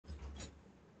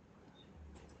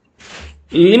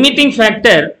limiting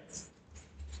factor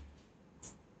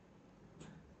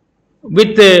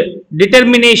with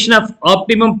determination of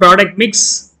optimum product mix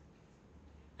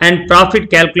and profit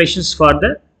calculations for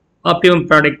the optimum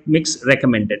product mix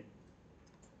recommended.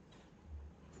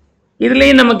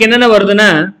 இதுலயே நமக்கு என்னென்ன வருதுன்னா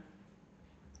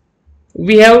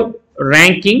we have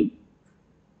ranking,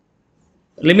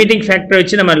 limiting factor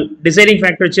வச்சு நம்ம deciding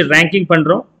factor வச்சு ranking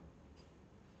பண்றோம்,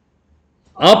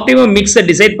 optimum mix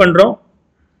decide பண்றோம்,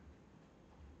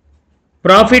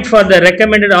 profit for the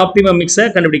recommended optimum mix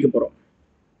கண்டுபிடிக்க போறோம்.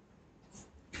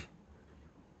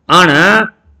 ஆனா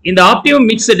இந்த optimum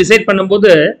mix decide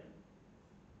பண்ணும்போது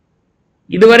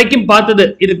இதுவரைக்கும் பார்த்தது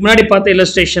இதுக்கு முன்னாடி பார்த்த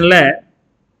இல்லஸ்ட்ரேஷன்ல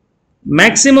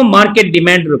மேக்ஸிமம் மார்க்கெட்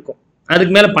டிமாண்ட் இருக்கும்,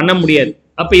 அதுக்கு மேல பண்ண முடியாது.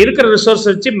 அப்ப இருக்கிற ரிசோர்ஸ்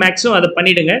வச்சு மேக்ஸிமம் அதை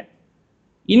பண்ணிடுங்க,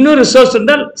 இன்னொரு ரிசோர்ஸ்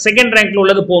இருந்தால் செகண்ட் ரேங்க்ல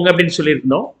உள்ளது போங்க அப்படின்னு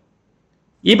சொல்லியிருந்தோம்.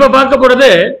 இப்ப பார்க்க போறது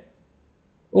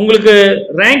உங்களுக்கு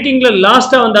ரேங்கிங்ல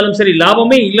லாஸ்டா வந்தாலும் சரி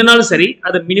லாபமே இல்லைனாலும் சரி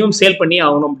அதை மினிமம் சேல் பண்ணி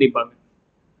ஆகணும் அப்படிப்பாங்க.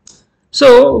 So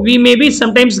we may be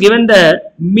sometimes given the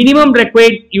minimum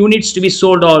required units to be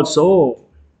sold also.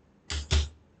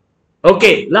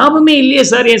 Okay, லாபமே இல்லையே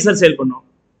சார், ஏன் சார் சேல் பண்ணோம்?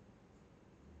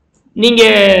 நீங்க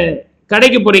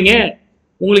கடைக்கு போறீங்க,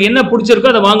 உங்களுக்கு என்ன பிடிச்சிருக்கோ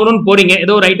அதை வாங்கணும்னு போறீங்க,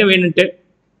 ஏதோ ஒரு ஐட்டம் வேணும்ட்டு.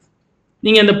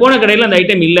 நீங்க அந்த போன கடையில் அந்த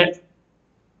ஐட்டம் இல்லை,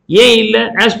 ஏன் இல்லை?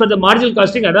 As per the marginal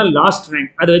costing அதான் லாஸ்ட்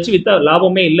ரேங்க், அதை வச்சு வித்தா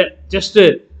லாபமே இல்லை, ஜஸ்ட்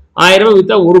 1000 ரூபாய்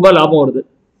வித்தா ₹1 லாபம் வருது,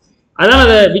 அதான்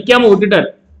அதை விற்காம விட்டுட்டார்.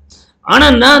 ஆனா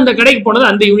நான் அந்த கடைக்கு போனது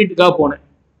அந்த யூனிட்டுக்காக போனேன்,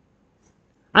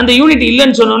 அந்த யூனிட்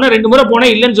இல்லைன்னு சொன்னோன்னா 2 முறை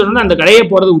போனேன், இல்லைன்னு சொன்னோன்னா அந்த கடையே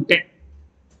போறது விட்டேன்.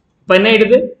 இப்போ என்ன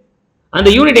ஆயிடுது? அந்த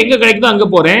யூனிட் எங்க கிடைக்குதோ அங்க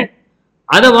போறேன்,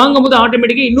 அதை வாங்கும்போது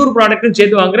ஆட்டோமேட்டிக்கா இன்னொரு ப்ராடக்ட்டும்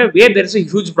சேர்த்து வாங்குறேன், வேர் there is a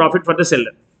huge profit for the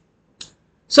seller.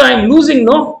 So I am losing,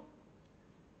 no?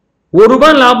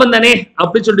 ₹1 லாபம் தானே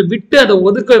அப்படின்னு சொல்லிட்டு விட்டு அதை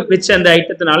ஒதுக்க வச்ச அந்த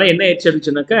ஐட்டத்தினால என்ன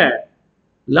ஆயிடுச்சுனாக்க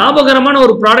லாபகரமான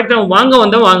ஒரு ப்ராடக்ட் அவன்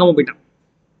வாங்காம போயிட்டான்.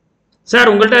 சார்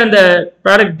உங்கள்கிட்ட அந்த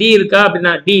ப்ராடக்ட் டி இருக்கா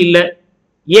அப்படின்னா டி இல்லை,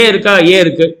 ஏ இருக்கா, ஏ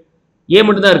இருக்கு, ஏ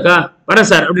மட்டும் தான் இருக்கா, வரேன்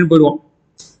சார் அப்படின்னு போயிடுவோம்.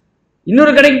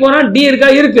 இன்னொரு கடைக்கு போனா டி இருக்கா,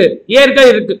 இருக்கு, ஏ இருக்கா,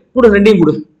 இருக்கு, கொடு, ரெண்டையும்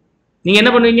கொடு. நீங்க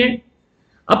என்ன பண்ணுவீங்க?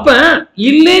 அப்ப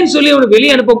இல்லைன்னு சொல்லி அவனை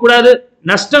வெளியே அனுப்பக்கூடாது,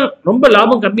 நஷ்டம் ரொம்ப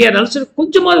லாபம் கம்மியா இருந்தாலும் சரி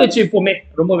கொஞ்சமாவது வச்சு விற்போமே,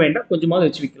 ரொம்ப வேண்டாம் கொஞ்சமாவது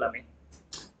வச்சு விற்கலாமே.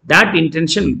 That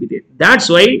intention will be there. That's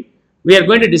why we are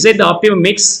going to decide the optimum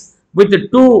mix with the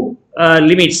two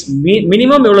limits.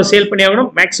 Minimum எவ்வளவு சேல் பண்ணி ஆகணும்,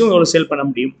 மேக்ஸிமம் எவ்வளவு சேல் பண்ண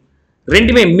முடியும்,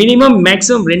 ரெண்டுமே மினிமம்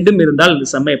மேக்ஸிமம் ரெண்டும் இருந்தால் இந்த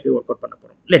சம்மை எப்படி ஒர்க் அவுட் பண்ண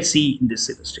போறோம். Let's see in this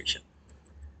illustration.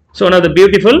 So one of the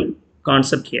beautiful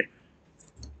concept here,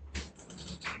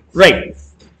 right?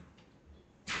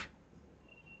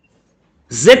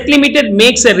 Z Limited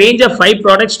makes a range of 5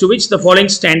 products to which the following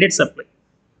standards apply: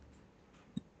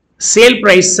 sale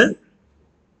price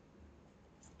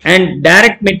and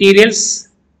direct materials,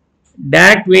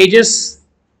 direct wages,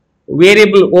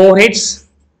 variable overheads,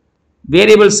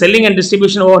 variable selling and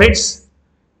distribution overheads.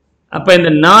 அப்ப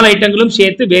இந்த 4 ஐட்டங்களும்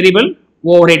சேர்த்து variable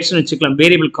overheads னு வெச்சுக்கலாம்,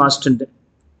 variable cost உண்டு.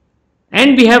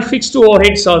 And we have fixed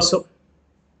overheads also,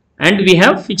 and we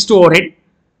have fixed overhead,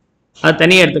 அது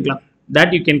தனியா எடுத்துக்கலாம், that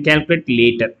you can calculate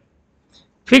later.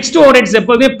 Fixed overheads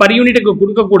எப்பவுமே per யூனிட்டுக்கு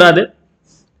கொடுக்க கூடாது,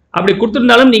 அப்படி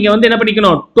கொடுத்திருந்தாலும் நீங்க என்ன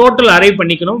பண்ணிக்கணும், டோட்டல் அரைவ்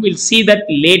பண்ணிக்கணும். we'll see that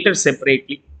later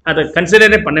separately, அதை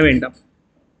கன்சிடரே பண்ண வேண்டாம்.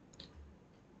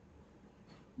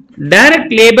 direct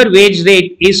labor wage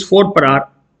rate is 4 per hour.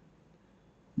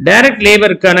 direct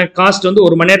laborக்கான cost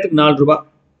ஒரு மணி நேரத்துக்கு ₹4.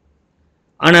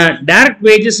 ஆனா direct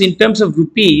wages in terms of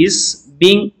rupees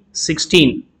being 16,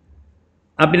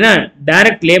 அப்படின்னா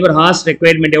direct labor hours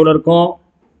requirement எவ்வளவு இருக்கும்?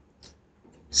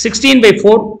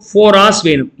 16/4, 4 hours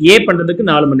வேணும். A பண்றதுக்கு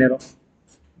 4 மணி நேரம்,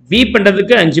 B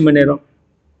பண்றதுக்கு 5 மணி நேரம்,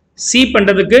 C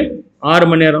பண்றதுக்கு 6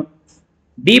 மணி நேரம்,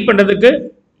 D பண்றதுக்கு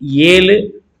 7,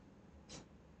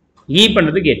 E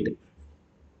பண்றதுக்கு 8.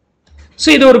 ஸோ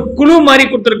இது ஒரு குழு மாதிரி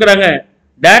கொடுத்துருக்காங்க.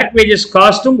 டைரக்ட் வேஜஸ்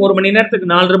காஸ்ட்டும் ஒரு மணி நேரத்துக்கு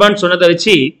 ₹4 சொன்னதை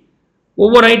வச்சு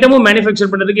ஒவ்வொரு ஐட்டமும் மேனுஃபேக்சர்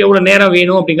பண்றதுக்கு எவ்வளவு நேரம்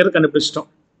வேணும் அப்படிங்கறது கண்டுபிடிச்சிட்டோம்.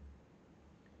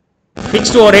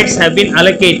 Fixed overheads have been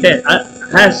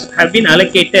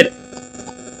allocated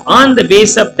on the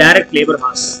base of direct labor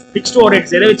hours. Fixed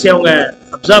overheads எதை வச்சு அவங்க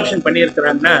அப்சார்ப்ஷன்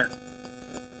பண்ணியிருக்கிறாங்கன்னா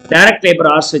direct labor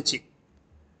hours வச்சு.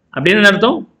 அப்படின்னு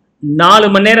அர்த்தம் 4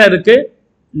 மணி நேரம் இருக்கு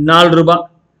 ₹4,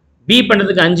 B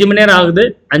பண்றதுக்கு 5 மணி நேரம் ஆகுது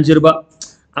 ₹5.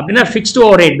 அப்படின்னா fixed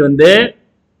overhead ₹1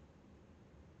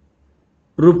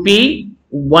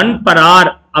 per hour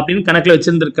அப்படின்னு கணக்குல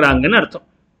வச்சிருந்திருக்கிறாங்கன்னு அர்த்தம்.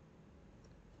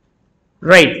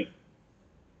 ரைட்.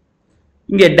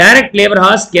 இங்க direct labour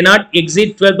hours cannot exceed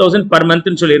 12,000 per month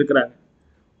ன்னு சொல்லி இருக்கிறாங்க.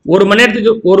 ஒரு மணி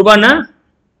நேரத்துக்கு ₹1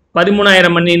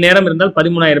 13,000 மணி நேரம் இருந்தால்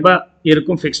 ₹13,000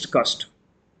 இருக்கும் fixed cost.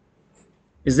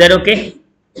 Is that okay?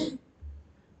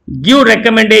 Give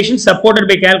recommendations supported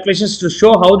by calculations to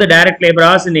show how the direct labor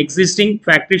hours in existing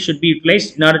factories should be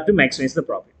utilized in order to maximize the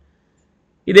profit.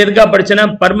 இது எதுக்கா படிச்சனா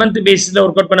per month basis ல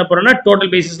work out பண்ண போறேனா total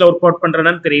basis ல work out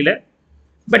பண்றேனான்னு தெரியல.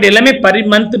 But எல்லாமே per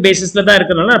month basis ல தான்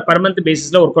இருக்கறனால per month basis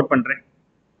ல work out பண்றேன்.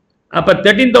 அப்ப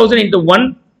 13000 into 1,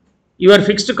 your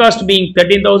fixed cost being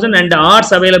 13000 and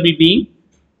hours available being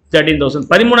 13000.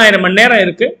 13000 மணி நேரம்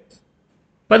இருக்கு.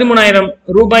 13000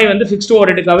 ரூபாய் வந்து fixed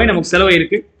overheadக்காவே நமக்கு செலவு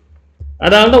இருக்கு.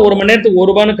 அதனால தான் ஒரு மணி நேரத்துக்கு 1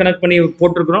 ரூபாய்னு கனெக்ட் பண்ணி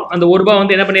போட்டுருக்கோம். அந்த 1 ரூபாய்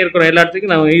வந்து என்ன பண்ணியிருக்கிறோம், எல்லா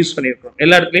இடத்துக்கும் நம்ம யூஸ் பண்ணியிருக்கோம்.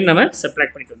 எல்லா இடத்துலையும் நம்ம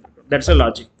சப்ட்ராக்ட் பண்ணிட்டு வந்துருக்கோம். That's a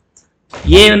logic.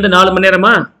 ஏன் வந்து 4 மணி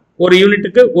நேரமா, ஒரு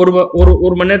யூனிட்டுக்கு ஒரு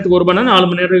மணி நேரத்துக்கு 1 ரூபாய்னா 4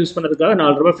 மணி நேரம் யூஸ் பண்ணதுக்காக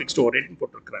 4 ரூபாய் ஃபிக்ஸ்ட் ஓவர்ஹெட்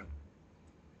போட்டுருக்காங்க.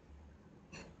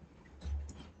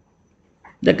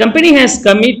 The company has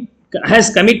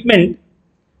commitment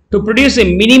to produce a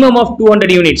minimum of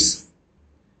 200 units.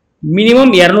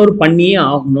 Minimum 200 பண்ணியே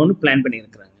ஆகணும்னு பிளான்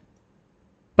பண்ணியிருக்கிறாங்க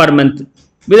per month.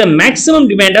 With a maximum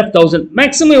demand of 1000.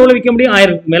 Maximum எவ்வளவு விற்க முடியும்,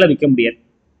 1000க்கு மேல விற்க முடியாது.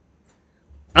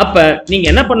 அப்ப நீங்க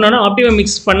என்ன பண்ணணும்னா ஆப்டிமம்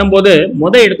மிக்ஸ் பண்ணும்போது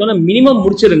எடுத்தோன்னா மினிமம்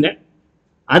முடிச்சிருங்க.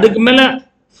 அதுக்கு மேல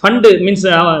ஃபண்ட் மீன்ஸ்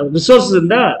ரிசோர்ஸஸ்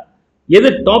இருந்தா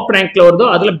எது டாப் ரேங்க்ல வருதோ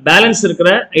அதுல பேலன்ஸ்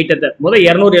இருக்கிற ஐட்டத்தை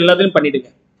 200 எல்லாத்தையும் பண்ணிடுங்க.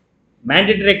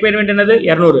 மேண்டேட்டரி ரெக்யர்மெண்ட் என்னது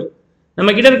 200. நம்ம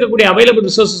கிட்ட இருக்கக்கூடிய அவைலபிள்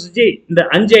ரிசோர்ஸஸ் வச்சு இந்த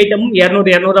 5 ஐட்டமும்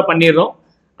 200 பண்ணிடுறோம்.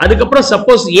 அதுக்கப்புறம்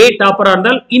சப்போஸ் ஏ டாப்பரா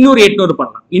இருந்தால் இன்னொரு 800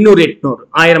 பண்ணலாம், இன்னொரு 800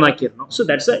 1000 ஆக்கிடணும். So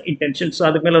that's a intention. So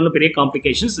அதுக்கு மேல ஒன்றும் பெரிய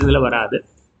காம்ப்ளிகேஷன்ஸ் இதுல வராது.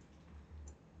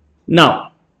 Now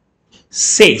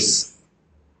sales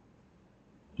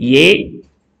A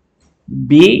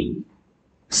B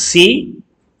C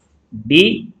D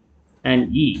and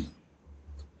E.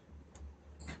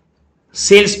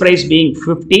 Sales price being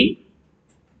 50,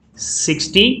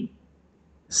 60,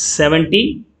 70,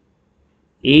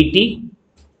 80,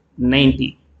 90.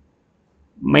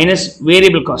 Minus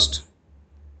variable cost.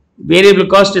 Variable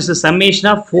cost is a summation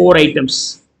of 4 items.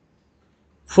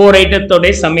 4 items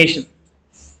today summation.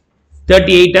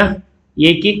 38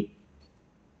 A ki,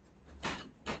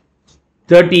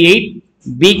 38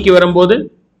 B ki varumbodhu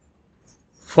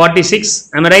 46,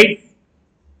 am I right?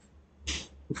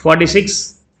 46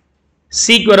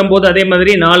 C ki varumbodhu adhe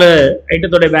madri 4 item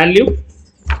today value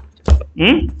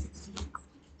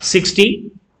 60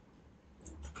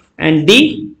 and D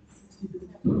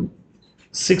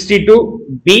 62,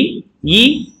 B, E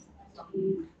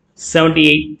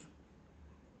 78.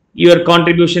 Your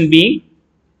contribution being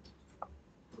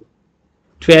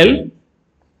 12,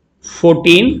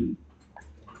 14,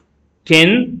 10,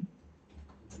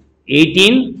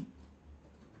 18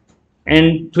 and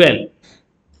 12.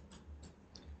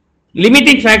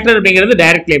 Limiting factor அப்படிங்கிறது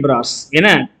direct labor hours.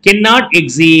 ஏன்னா cannot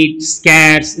exceed,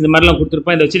 scarce இந்த மாதிரிலாம்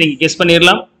கொடுத்துருப்போம். இதை வச்சு நீங்கள் guess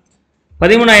பண்ணிடலாம்.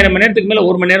 13000 மணி நேரத்துக்கு மேலே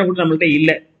 1 மணி நேரம் கூட நம்மள்ட்ட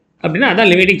இல்லை அப்படின்னா அதான்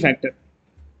limiting factor.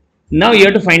 Now you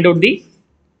have to find out the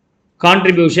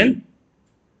contribution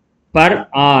per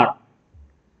hour.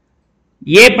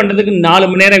 ஏ பண்ணுறதுக்கு 4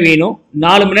 மணி நேரம் வேணும்.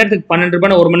 4 மணி நேரத்துக்கு 12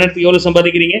 ரூபாய். 1 மணி நேரத்துக்கு எவ்வளோ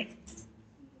சம்பாதிக்கிறீங்க,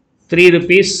 3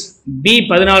 rupees. பி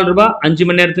 14 ரூபாய் 5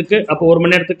 மணி நேரத்துக்கு. அப்போ 1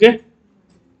 மணி நேரத்துக்கு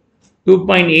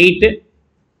 2.8.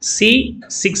 சி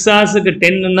 6 ஹவர்ஸுக்கு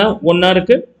 10ன்னா 1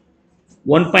 ஹவருக்கு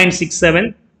 1.67.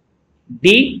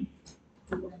 D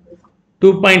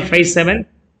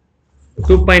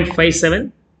 2.57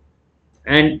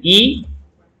 and E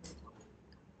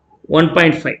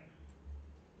 1.5.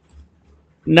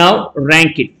 Now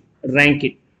rank it.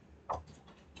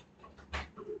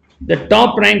 The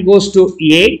top rank goes to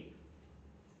A,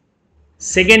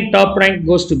 second top rank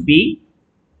goes to B,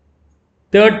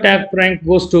 third top rank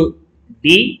goes to D,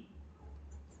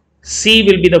 C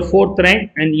will be the 4th rank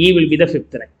and E will be the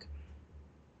 5th rank.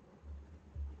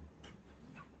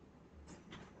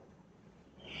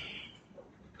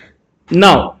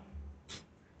 Now,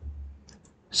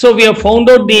 so we have found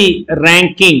out the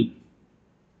ranking.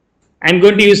 I am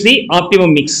going to use the optimum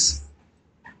mix.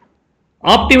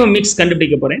 Optimum mix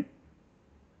கண்டுபிடிக்க போறேன்.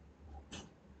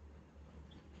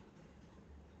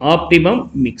 Optimum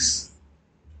mix.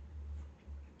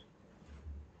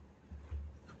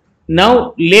 Now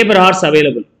labor hours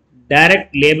available. Direct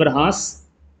labor hours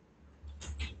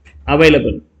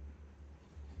available.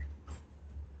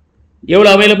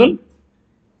 எவ்வளவு available?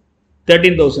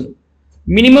 13,000.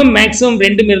 Minimum maximum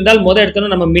ரெண்டும் இருந்தால் முதல்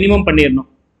எடுத்தோம்னா நம்ம minimum பண்ணிடணும்.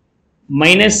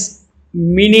 Minus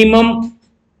minimum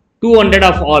 200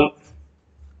 of all.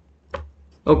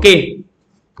 Okay,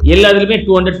 எல்லாத்துலயுமே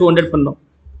 200 பண்ணோம்.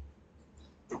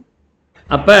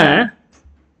 அப்ப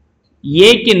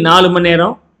ஏக்கு 4 மணி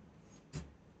நேரம்,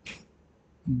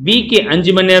 பிக்கு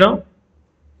 5 மணி நேரம்,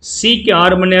 சிக்கு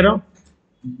 6 மணி நேரம்,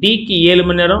 டிக்கு 7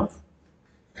 மணி நேரம்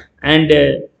அண்ட்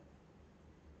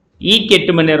இக்கு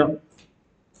 8 மணி நேரம்.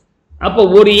 அப்போ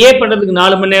ஒரு ஏ பண்ணுறதுக்கு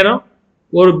 4 மணி நேரம்,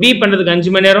 ஒரு பி பண்ணுறதுக்கு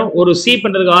 5 மணி நேரம், ஒரு சி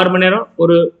பண்ணுறதுக்கு 6 மணி நேரம்,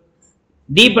 ஒரு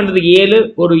டி பண்ணுறதுக்கு 7,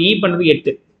 ஒரு இ பண்ணுறதுக்கு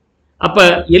 8. அப்போ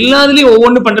எல்லாத்துலேயும்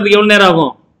ஒவ்வொன்று பண்ணுறதுக்கு எவ்வளோ நேரம்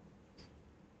ஆகும்?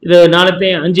 இது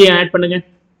 5 ஆட் பண்ணுங்க.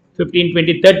 15,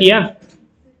 20, 30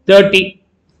 30.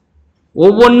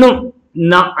 ஒவ்வொன்றும்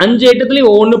 5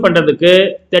 ஐட்டத்துலேயும் ஒவ்வொன்றும் பண்ணுறதுக்கு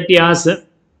 30 hours.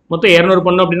 மொத்தம் 200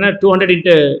 பண்ணோம் அப்படின்னா 200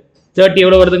 into 30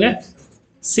 எவ்வளோ வருதுங்க?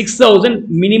 6000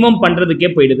 மினிமம் பண்ணுறதுக்கே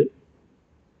போயிடுது.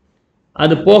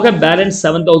 அது போக பேலன்ஸ்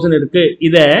 7000 இருக்கு.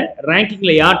 இதை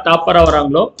ரேங்கிங்கில் யார் டாப்பராக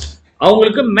வராங்களோ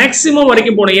அவங்களுக்கு மேக்ஸிமம்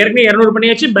வரைக்கும் போகணும். ஏற்கனவே 200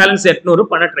 பண்ணியாச்சு, பேலன்ஸ் 800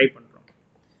 பண்ண ட்ரை பண்ணுறோம்.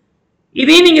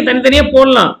 இதையும் நீங்கள் தனித்தனியாக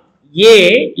போடலாம். ஏ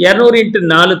 200 into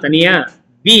 4 தனியா,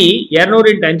 பி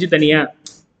 200 into 5 தனியா.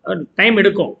 டைம்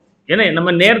எடுக்கும். ஏன்னா நம்ம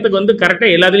நேரத்துக்கு வந்து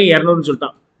கரெக்டாக எல்லாத்துலேயும் 200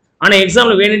 சொல்லிட்டான். ஆனால்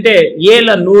எக்ஸாம்பிள் வேணுன்ட்டு ஏல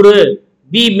 100,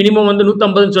 பி மினிமம் வந்து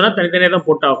 150 சொன்னால் தனித்தனியாக தான்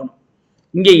போட்டாகணும்.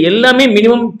 இங்கே எல்லாமே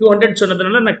மினிமம் 200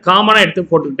 சொன்னதுனால நான் காமனாக எடுத்து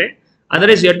போட்டுக்கிட்டேன்.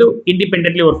 Otherwise you have to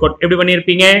independently work out. எப்படி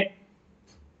பண்ணியிருப்பீங்க?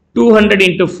 200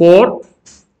 into 4,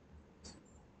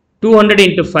 200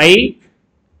 into 5,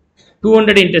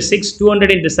 200 into 6,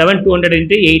 200 into 7, 200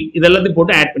 into 8 இதெல்லாத்தையும்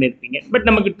போட்டு ஆட் பண்ணியிருப்பீங்க. பட்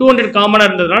நமக்கு 200 காமனாக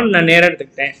இருந்ததுனால நான் நேராக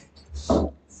எடுத்துக்கிட்டேன்.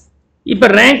 இப்போ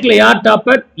ரேங்க்ல யார்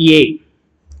topper? A.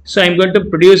 So I'm going to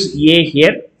produce A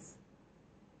here.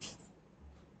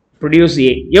 Produce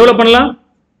ஏ எவ்வளோ பண்ணலாம்?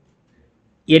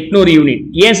 800 யூனிட்.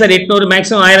 ஏன் சார் 800?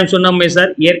 மேக்ஸிமம் 1000 சொன்னோமே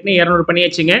சார். ஏற்கனவே 200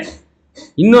 பண்ணியாச்சுங்க.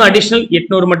 இன்னும் அடிஷ்னல்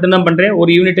 800 மட்டும்தான் பண்ணுறேன்.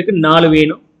 ஒரு யூனிட்டுக்கு 4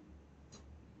 வேணும்.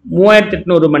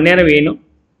 3800 மணி நேரம் வேணும்.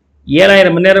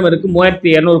 7000 மணி நேரம் இருக்குது.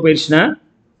 3200 போயிடுச்சுன்னா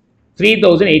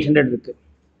 3800 இருக்குது.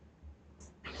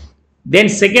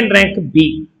 Then second rank B.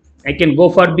 I can go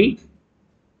for B.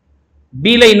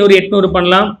 பியில் இன்னொரு 800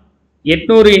 பண்ணலாம்.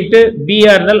 800 இன்ட்டு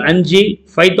பிஆர் இருந்தால் 5,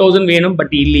 5000 வேணும்.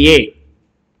 பட் இல்லையே.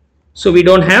 So we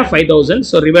don't have 5000.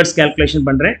 So reverse calculation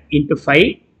பண்ணுறேன். Into 5.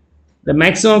 The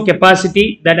maximum capacity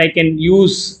that I can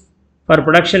use for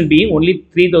production being only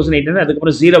 3800.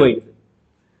 அதுக்கப்புறம் 0 ஆயிடுது.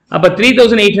 அப்போ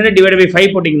 3800 divided by 5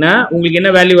 போட்டிங்கன்னா உங்களுக்கு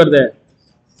என்ன வேல்யூ வருது?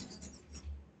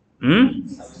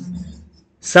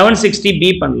 760 B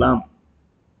பண்ணலாம்.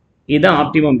 இதுதான்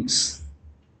optimum mix.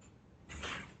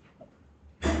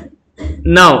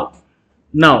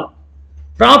 Now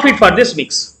profit for this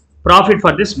mix.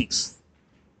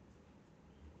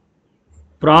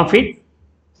 Profit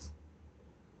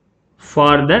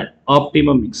for the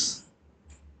optimum mix.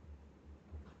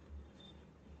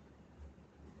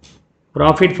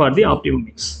 Profit for the optimum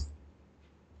mix.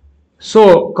 So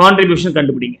contribution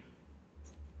கண்டுபிடிங்க.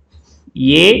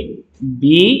 A, B,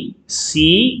 C,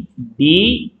 D,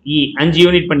 E 5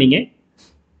 unit பண்ணீங்க.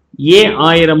 A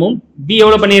 1000 B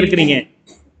எவ்வளோ பண்ணியிருக்கிறீங்க?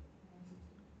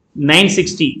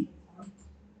 960.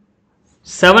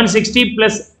 760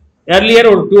 plus earlier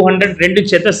ஒரு 200 ரெண்டு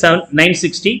சேர்த்த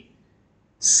 960.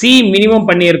 சி மினிமம்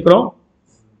பண்ணியிருக்கிறோம்,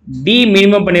 D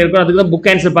minimum பண்ணியிருக்கிறோம். அதுக்கு தான் புக்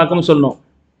ஆன்சர் பார்க்காம சொல்லணும்.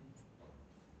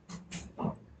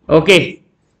 ஓகே,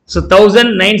 ஸோ 1000,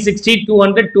 960,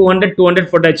 200, 200, 200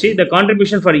 போட்டாச்சு. த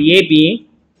contribution for A being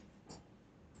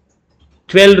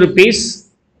 12 rupees,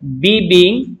 B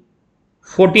being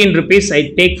 14 rupees. I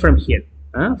take from here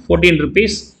 14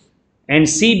 rupees, and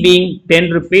C being 10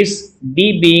 rupees, D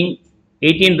being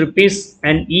 18 rupees,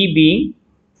 and E being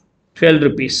 12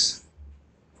 rupees.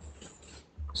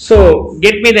 So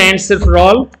get me the answer for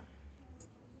all.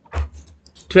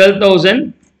 12,000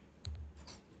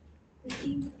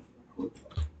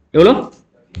 எவ்வளோ?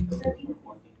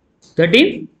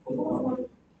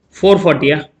 13,440.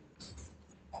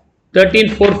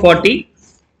 13,440.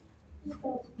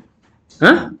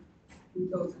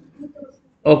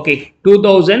 Okay,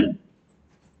 2,000,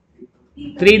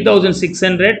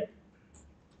 3,600,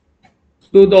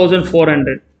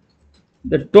 2,400.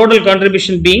 The total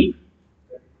contribution being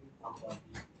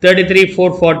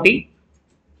 33,440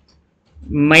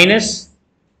 minus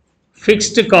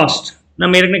fixed cost.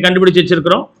 நம்ம ஏற்கனவே கண்டுபிடிச்சு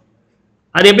வச்சிருக்கிறோம்.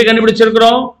 அது எப்படி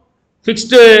கண்டுபிடிச்சிருக்கிறோம்?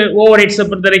 Fixed over ஹெட்ஸை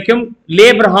பொறுத்த வரைக்கும்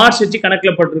labour hours வச்சு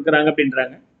கணக்கில் போட்டிருக்கிறாங்க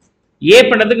அப்படின்றாங்க. ஏ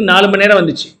பண்ணுறதுக்கு 4 மணி நேரம்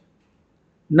வந்துச்சு.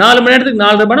 4 மணி நேரத்துக்கு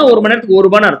 4 ரூபானா 1 மணி நேரத்துக்கு 1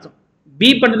 ரூபான்னு அர்த்தம். பி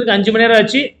பண்ணுறதுக்கு 5 மணி நேரம்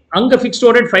ஆச்சு. அங்கே ஃபிக்ஸ்ட்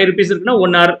ஓவர் ஹெட் 5 rupees இருக்குன்னா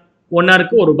 1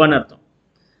 ஹவருக்கு 1 ரூபான்னு அர்த்தம்.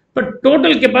 இப்போ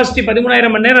டோட்டல் கெப்பாசிட்டி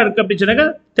 13,000 மணி நேரம் இருக்குது அப்படின்னு சொன்னாக்க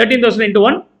 13,000 into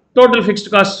 1. Total fixed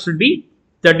cost should be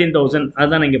 13,000.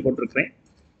 அதுதான் நான் இங்கே போட்டிருக்கிறேன்.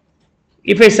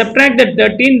 If I subtract that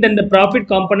 13, then the profit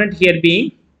component here being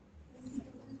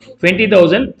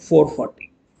 20,440.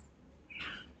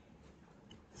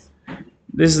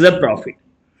 This is the profit.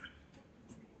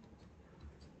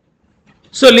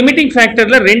 So limiting factor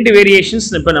la 2 variations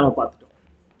இப்ப நம்ம பார்த்தோம்.